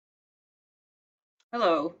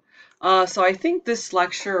Hello. So I think this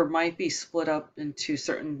lecture might be split up into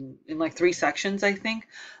in like three sections, I think.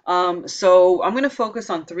 So I'm going to focus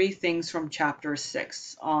on three things from chapter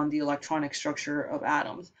 6 on the electronic structure of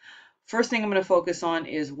atoms. First thing I'm going to focus on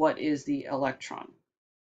is what is the electron.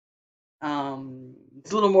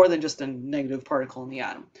 It's a little more than just a negative particle in the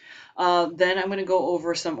atom. Then I'm going to go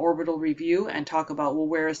over some orbital review and talk about, well,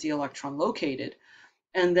 where is the electron located?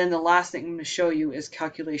 And then the last thing I'm going to show you is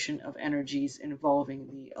calculation of energies involving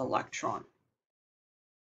the electron.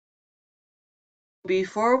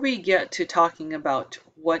 Before we get to talking about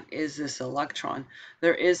what is this electron,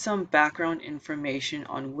 there is some background information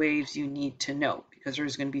on waves you need to know because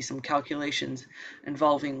there's going to be some calculations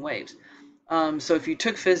involving waves. So if you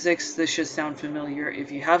took physics, this should sound familiar.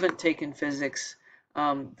 If you haven't taken physics,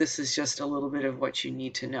 this is just a little bit of what you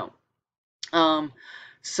need to know.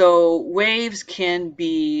 So waves can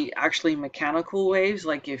be actually mechanical waves,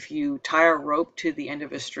 like if you tie a rope to the end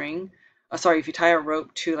of a string. If you tie a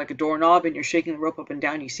rope to like a doorknob and you're shaking the rope up and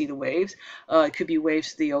down, you see the waves. It could be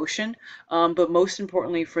waves to the ocean. But most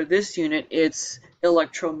importantly for this unit, it's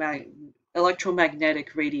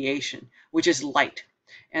electromagnetic radiation, which is light.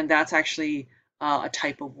 And that's actually a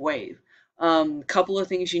type of wave. Couple of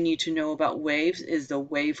things you need to know about waves is the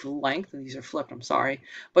wavelength, and these are flipped, I'm sorry,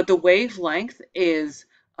 but the wavelength is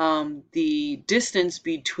the distance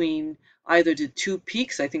between either the two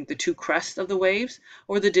peaks, I think the two crests of the waves,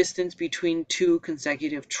 or the distance between two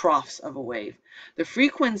consecutive troughs of a wave. The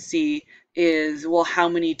frequency is, well, how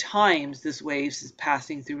many times this wave is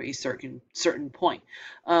passing through a certain point.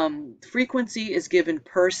 Frequency is given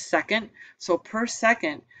per second, so per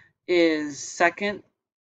second is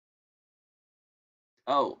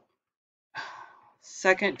oh,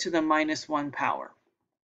 second to the -1 power.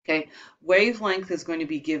 Okay, wavelength is going to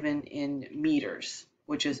be given in meters,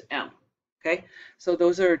 which is m. Okay, so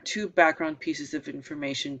those are two background pieces of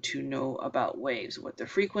information to know about waves, what the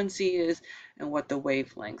frequency is and what the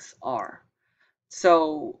wavelengths are.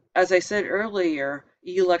 So as I said earlier,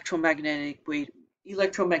 electromagnetic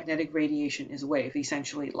radiation is wave,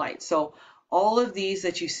 essentially light. So all of these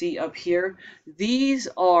that you see up here, these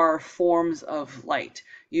are forms of light.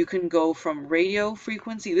 You can go from radio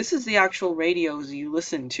frequency. This is the actual radios you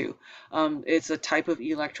listen to. It's a type of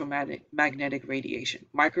electromagnetic radiation.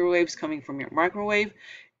 Microwaves coming from your microwave.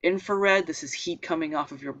 Infrared, this is heat coming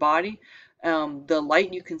off of your body. The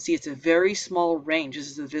light you can see, it's a very small range. This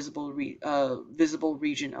is the visible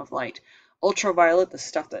region of light. Ultraviolet,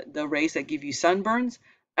 the rays that give you sunburns.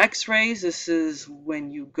 X-rays, this is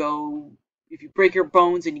when if you break your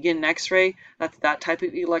bones and you get an X-ray, that's that type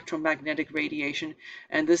of electromagnetic radiation.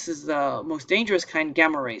 And this is the most dangerous kind,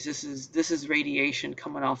 gamma rays. This is radiation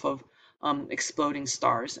coming off of exploding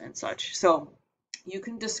stars and such. So you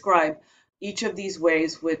can describe each of these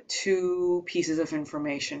waves with two pieces of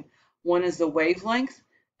information. One is the wavelength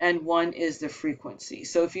and one is the frequency.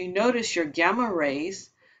 So if you notice your gamma rays,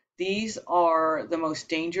 these are the most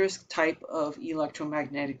dangerous type of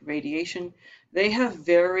electromagnetic radiation. They have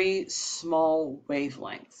very small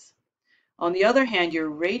wavelengths. On the other hand, your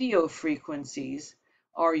radio frequencies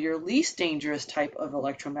are your least dangerous type of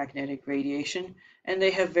electromagnetic radiation, and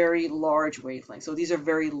they have very large wavelengths. So these are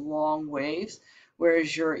very long waves,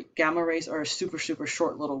 whereas your gamma rays are super, super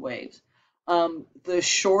short little waves. The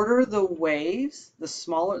shorter the waves, the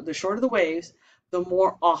shorter the waves, the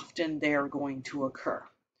more often they are going to occur.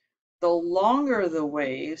 The longer the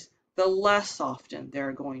waves, the less often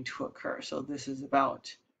they're going to occur. So this is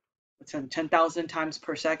about 10,000 times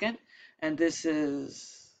per second, and this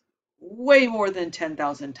is way more than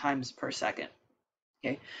 10,000 times per second.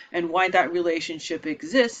 Okay, and why that relationship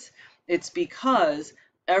exists, it's because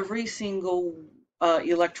every single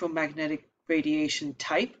electromagnetic radiation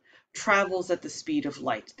type travels at the speed of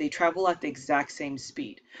light. They travel at the exact same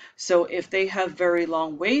speed. So if they have very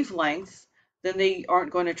long wavelengths, then they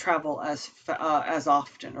aren't going to travel as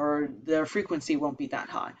often, or their frequency won't be that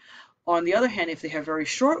high. On the other hand, if they have very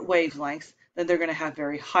short wavelengths, then they're going to have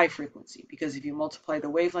very high frequency, because if you multiply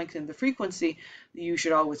the wavelength and the frequency, you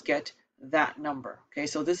should always get that number. Okay,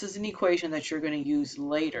 so this is an equation that you're going to use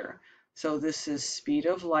later. So this is speed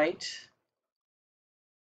of light.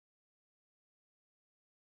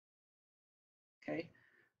 Okay,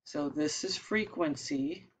 so this is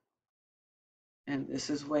frequency, and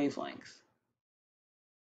this is wavelength.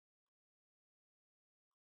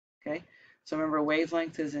 Okay, so remember,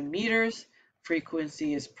 wavelength is in meters,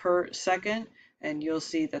 frequency is per second, and you'll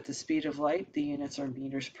see that the speed of light, the units are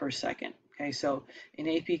meters per second. Okay, so in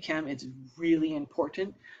AP Chem, it's really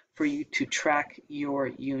important for you to track your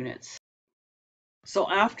units. So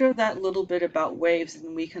after that little bit about waves,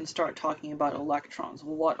 then we can start talking about electrons.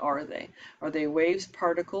 Well, what are they? Are they waves,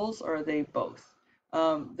 particles, or are they both?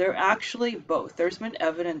 They're actually both. There's been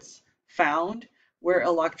evidence found where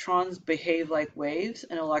electrons behave like waves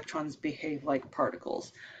and electrons behave like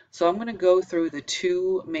particles. So I'm going to go through the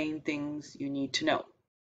two main things you need to know.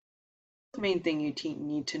 The main thing you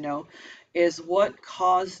need to know is what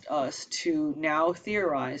caused us to now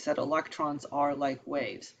theorize that electrons are like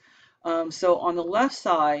waves. So on the left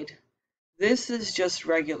side, this is just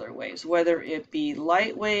regular waves, whether it be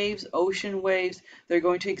light waves, ocean waves, they're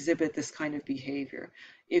going to exhibit this kind of behavior.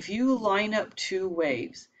 If you line up two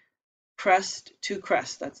waves, crest to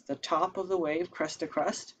crest, that's the top of the wave, crest to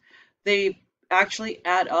crest, they actually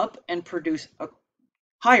add up and produce a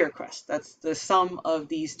higher crest. That's the sum of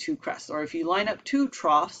these two crests. Or if you line up two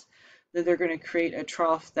troughs, then they're going to create a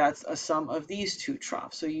trough that's a sum of these two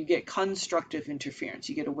troughs. So you get constructive interference.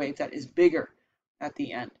 You get a wave that is bigger at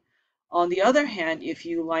the end. On the other hand, if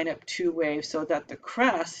you line up two waves so that the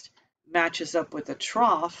crest matches up with a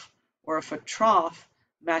trough, or if a trough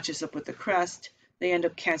matches up with the crest, they end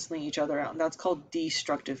up canceling each other out. And that's called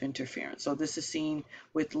destructive interference. So this is seen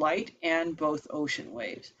with light and both ocean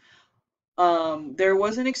waves. There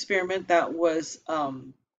was an experiment that was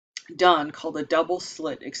done called a double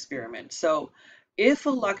slit experiment. So if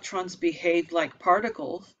electrons behave like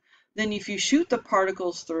particles, then if you shoot the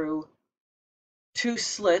particles through two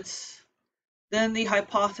slits, then the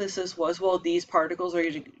hypothesis was, well, these particles are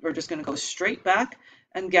just going to go straight back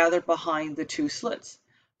and gather behind the two slits.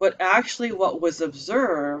 But actually what was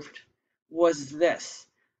observed was this.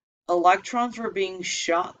 Electrons were being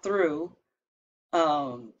shot through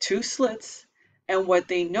two slits, and what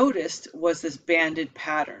they noticed was this banded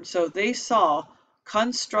pattern. So they saw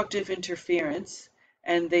constructive interference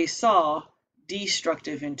and they saw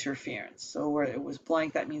destructive interference. So where it was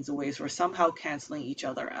blank, that means the waves were somehow canceling each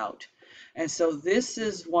other out. And so this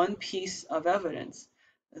is one piece of evidence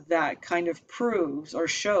that kind of proves or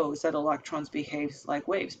shows that electrons behave like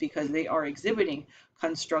waves, because they are exhibiting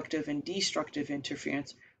constructive and destructive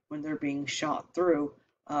interference when they're being shot through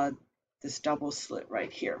this double slit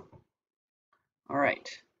right here. All right.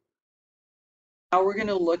 Now we're going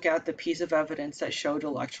to look at the piece of evidence that showed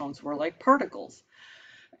electrons were like particles.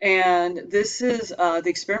 And this is, the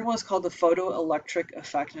experiment was called the photoelectric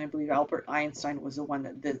effect, and I believe Albert Einstein was the one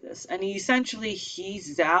that did this. And he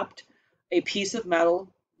zapped a piece of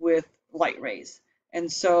metal with light rays.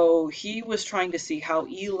 And so he was trying to see how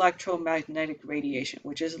electromagnetic radiation,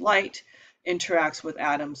 which is light, interacts with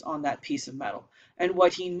atoms on that piece of metal. And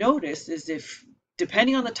what he noticed is if,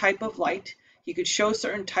 depending on the type of light, he could show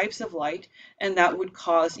certain types of light, and that would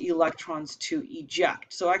cause electrons to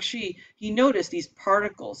eject. So actually, he noticed these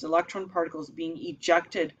particles, electron particles, being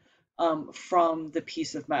ejected from the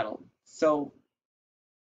piece of metal. So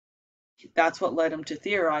that's what led him to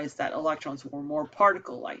theorize that electrons were more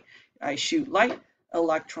particle-like. I shoot light,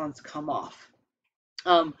 electrons come off.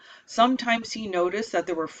 Sometimes he noticed that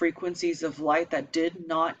there were frequencies of light that did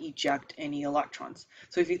not eject any electrons.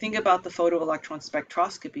 So if you think about the photoelectron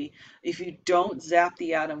spectroscopy, if you don't zap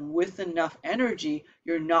the atom with enough energy,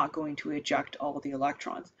 you're not going to eject all the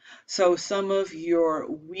electrons. So some of your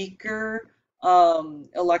weaker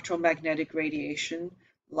electromagnetic radiation,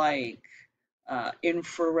 like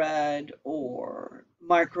infrared or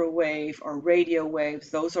microwave or radio waves,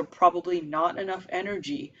 those are probably not enough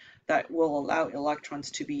energy that will allow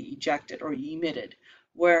electrons to be ejected or emitted.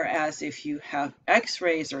 Whereas if you have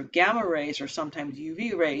X-rays or gamma rays or sometimes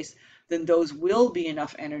UV rays, then those will be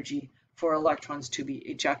enough energy for electrons to be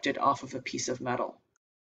ejected off of a piece of metal.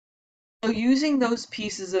 So using those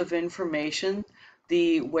pieces of information,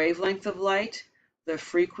 the wavelength of light, the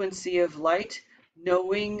frequency of light,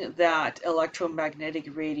 knowing that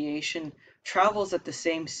electromagnetic radiation travels at the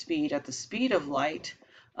same speed, at the speed of light,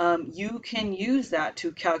 you can use that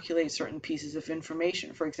to calculate certain pieces of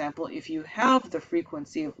information. For example, if you have the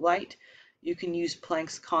frequency of light, you can use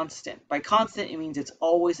Planck's constant. By constant, it means it's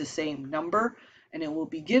always the same number, and it will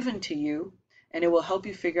be given to you, and it will help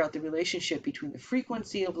you figure out the relationship between the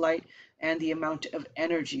frequency of light and the amount of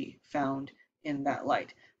energy found in that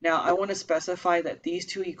light. Now, I want to specify that these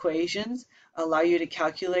two equations allow you to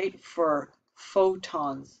calculate for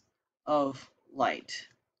photons of light.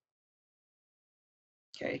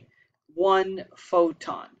 Okay, one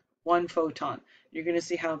photon. You're going to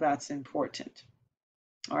see how that's important.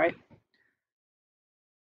 All right.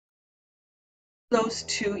 Those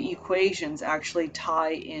two equations actually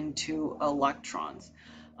tie into electrons.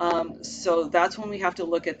 So that's when we have to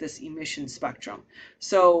look at this emission spectrum.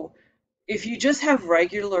 So if you just have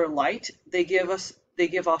regular light, they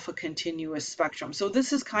give off a continuous spectrum. So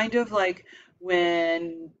this is kind of like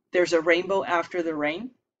when there's a rainbow after the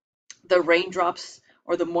rain, the raindrops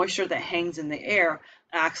or the moisture that hangs in the air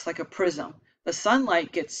acts like a prism. The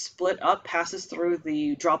sunlight gets split up, passes through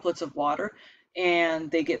the droplets of water,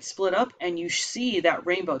 and they get split up, and you see that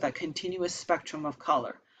rainbow, that continuous spectrum of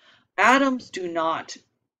color. Atoms do not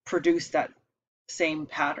produce that same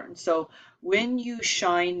pattern. So when you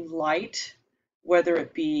shine light, whether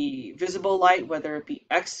it be visible light, whether it be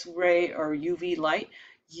X-ray or UV light,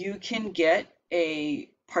 you can get a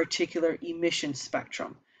particular emission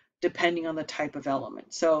spectrum depending on the type of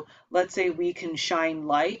element. So let's say we can shine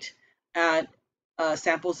light at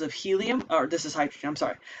samples of helium, or this is hydrogen, I'm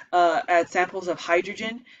sorry, at samples of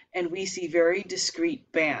hydrogen, and we see very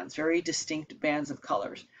discrete bands, very distinct bands of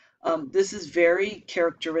colors. This is very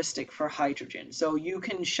characteristic for hydrogen. So you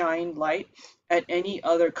can shine light at any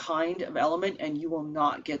other kind of element and you will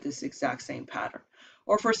not get this exact same pattern.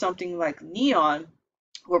 Or for something like neon,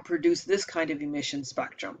 will produce this kind of emission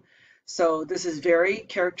spectrum. So this is very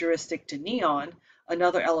characteristic to neon.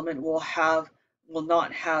 Another element will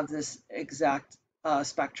not have this exact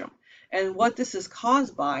spectrum. And what this is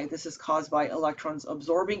caused by electrons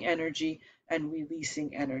absorbing energy and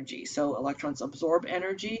releasing energy. So electrons absorb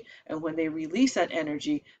energy, and when they release that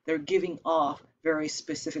energy, they're giving off very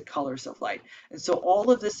specific colors of light. And so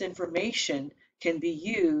all of this information can be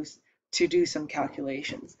used to do some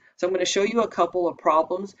calculations. So I'm going to show you a couple of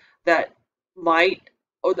problems that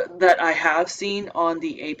that I have seen on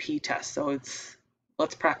the AP test. So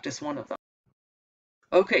let's practice one of them.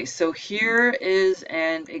 Okay, so here is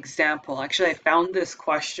an example. Actually, I found this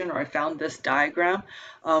question, or I found this diagram,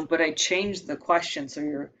 but I changed the question.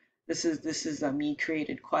 So this is a me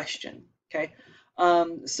created question. Okay,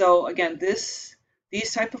 so again,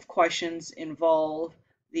 these type of questions involve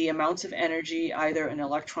the amounts of energy either an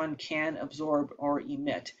electron can absorb or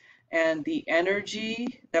emit, and the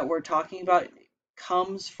energy that we're talking about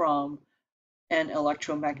comes from an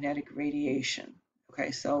electromagnetic radiation.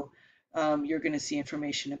 Okay, so you're going to see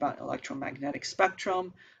information about electromagnetic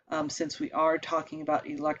spectrum. Since we are talking about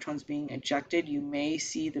electrons being ejected, you may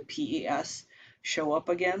see the PES show up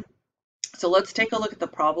again. So let's take a look at the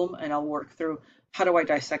problem and I'll work through how do I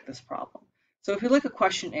dissect this problem. So if you look at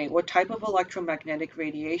question A, what type of electromagnetic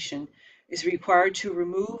radiation is required to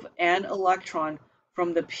remove an electron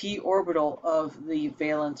from the p orbital of the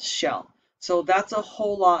valence shell? So that's a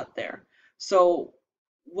whole lot there. So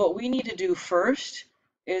what we need to do first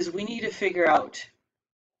is we need to figure out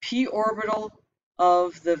p orbital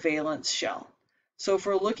of the valence shell. So if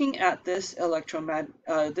we're looking at this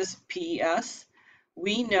this PES,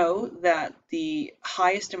 we know that the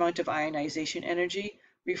highest amount of ionization energy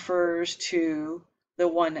refers to the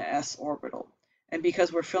 1s orbital. And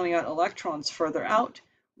because we're filling out electrons further out,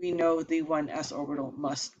 we know the 1s orbital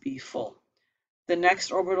must be full. The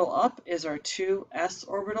next orbital up is our 2s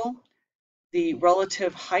orbital. The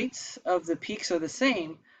relative heights of the peaks are the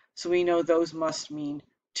same, so we know those must mean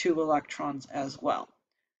 2 electrons as well.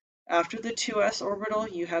 After the 2s orbital,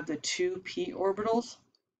 you have the 2p orbitals.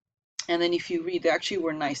 And then if you read, they actually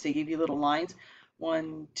were nice. They gave you little lines.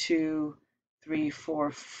 1, 2, 3,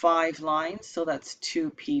 4, 5 lines. So that's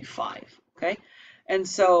 2p5. Okay. And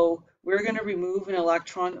so we're going to remove an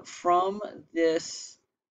electron from this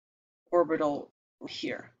orbital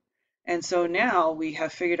here. And so now we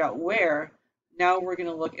have figured out where. Now we're going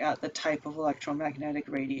to look at the type of electromagnetic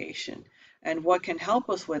radiation. And what can help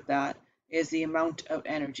us with that is the amount of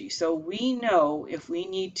energy. So we know if we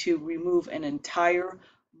need to remove an entire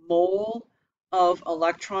mole of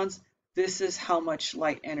electrons, this is how much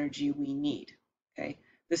light energy we need. Okay,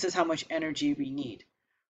 this is how much energy we need.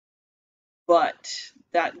 But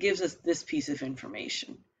that gives us this piece of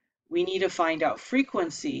information. We need to find out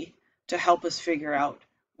frequency to help us figure out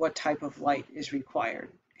what type of light is required.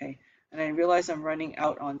 Okay, and I realize I'm running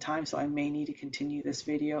out on time, so I may need to continue this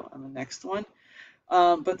video on the next one.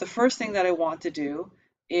 But the first thing that I want to do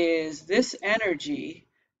is this energy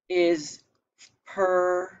is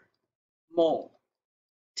per mole,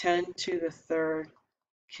 10 to the third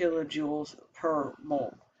kilojoules per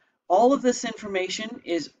mole. All of this information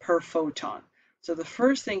is per photon. So the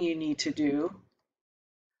first thing you need to do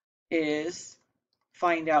is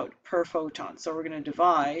find out per photon. So we're going to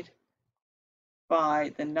divide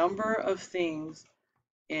by the number of things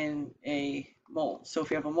in a mole. So if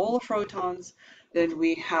we have a mole of photons, then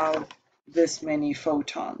we have this many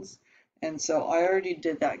photons. And so I already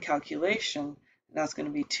did that calculation. That's going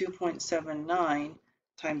to be 2.79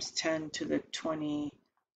 times 10 to the 21st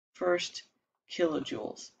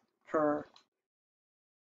kilojoules per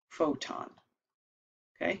photon.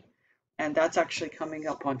 Okay, and that's actually coming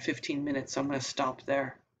up on 15 minutes, so I'm going to stop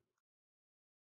there.